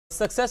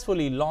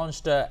successfully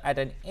launched at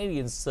an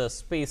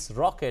Arianespace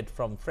rocket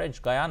from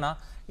French Guiana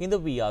in the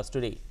wee hours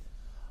today.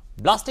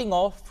 Blasting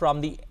off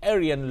from the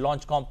Ariane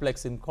launch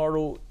complex in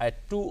Kourou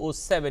at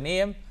 2:07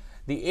 a.m.,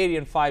 the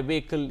Ariane 5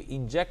 vehicle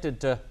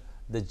injected the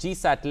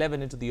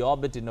GSAT-11 into the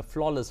orbit in a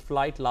flawless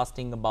flight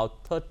lasting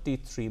about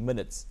 33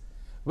 minutes.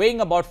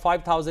 Weighing about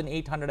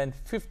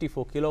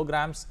 5,854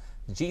 kilograms,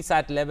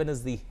 GSAT-11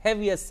 is the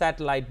heaviest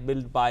satellite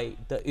built by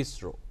the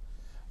ISRO.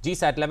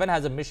 GSAT-11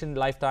 has a mission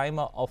lifetime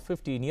of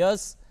 15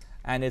 years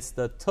and it's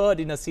the third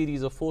in a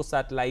series of 4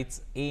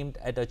 satellites aimed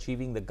at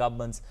achieving the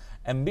government's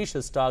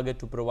ambitious target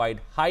to provide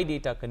high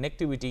data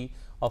connectivity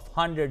of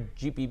 100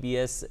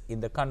 Gbps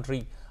in the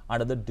country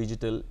under the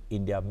Digital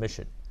India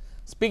mission.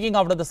 Speaking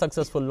after the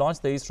successful launch,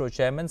 the ISRO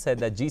chairman said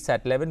that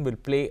GSAT-11 will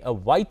play a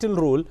vital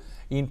role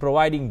in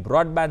providing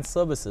broadband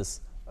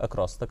services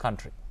across the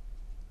country.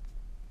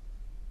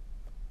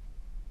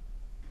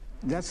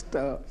 Just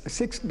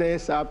 6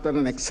 days after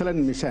an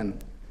excellent mission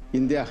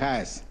India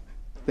has,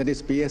 that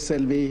is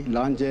PSLV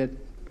launched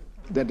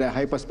that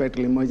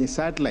hyperspectral imaging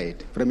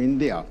satellite from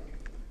India.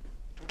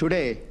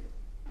 Today,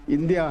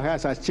 India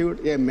has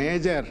achieved a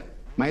major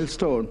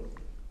milestone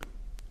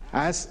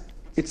as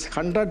its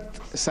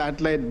 100th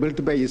satellite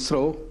built by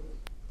ISRO,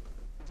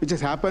 which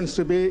happens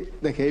to be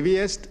the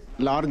heaviest,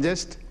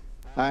 largest,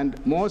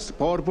 and most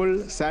powerful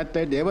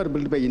satellite ever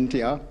built by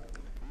India,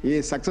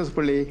 is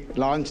successfully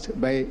launched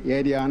by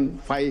Ariane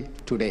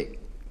 5 today.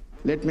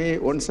 Let me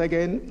once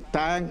again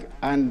thank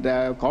and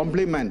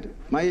compliment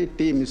my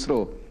team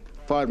ISRO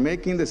for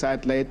making the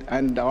satellite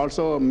and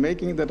also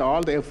making that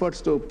all the efforts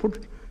to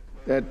put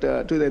that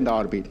in the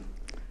orbit.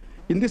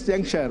 In this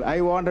juncture, I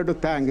wanted to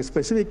thank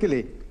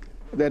specifically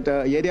that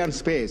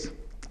Arianespace.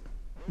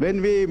 When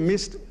we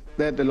missed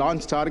that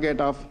launch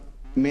target of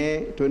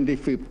May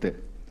 25th,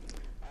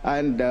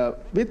 and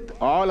with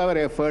all our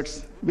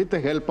efforts, with the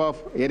help of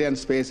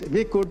Arianespace,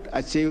 we could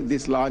achieve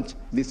this launch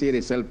this year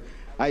itself.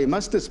 I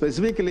must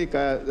specifically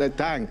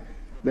thank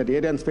that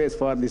Arianespace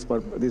for this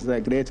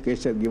great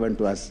gesture given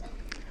to us.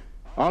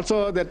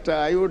 Also, that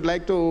I would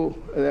like to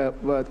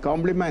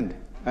compliment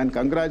and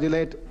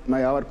congratulate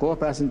our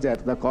co-passenger,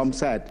 the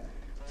ComSat,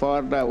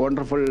 for the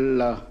wonderful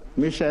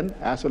mission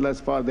as well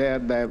as for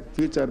their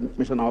future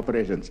mission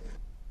operations.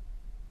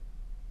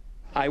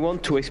 I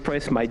want to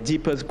express my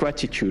deepest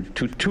gratitude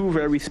to 2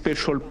 very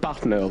special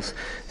partners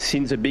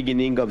since the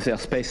beginning of their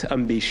space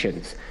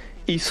ambitions,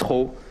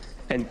 ISRO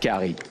and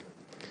CARI.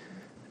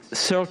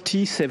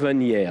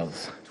 37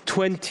 years,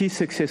 20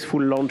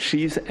 successful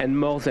launches and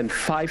more than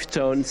 5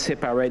 tons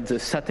separate the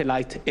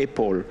satellite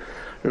EPOL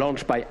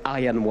launched by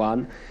Ariane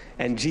 1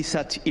 and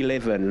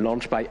GSAT-11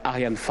 launched by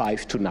Ariane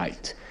 5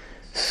 tonight.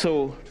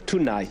 So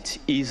tonight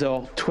is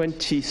our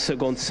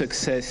 22nd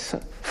success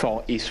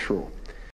for ISRO.